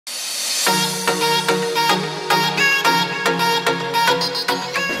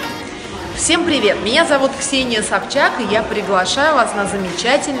Всем привет! Меня зовут Ксения Собчак, и я приглашаю вас на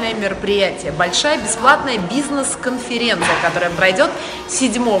замечательное мероприятие. Большая бесплатная бизнес-конференция, которая пройдет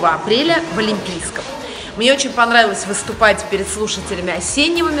 7 апреля в Олимпийском. Мне очень понравилось выступать перед слушателями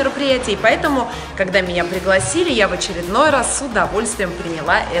осеннего мероприятия, и поэтому, когда меня пригласили, я в очередной раз с удовольствием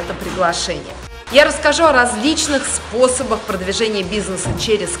приняла это приглашение. Я расскажу о различных способах продвижения бизнеса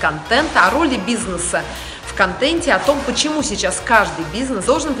через контент, о роли бизнеса в контенте, о том, почему сейчас каждый бизнес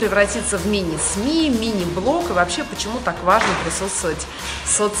должен превратиться в мини-СМИ, мини-блог и вообще, почему так важно присутствовать в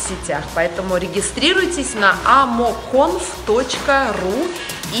соцсетях. Поэтому регистрируйтесь на amoCONF.ru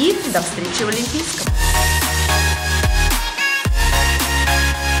и до встречи в Олимпийском.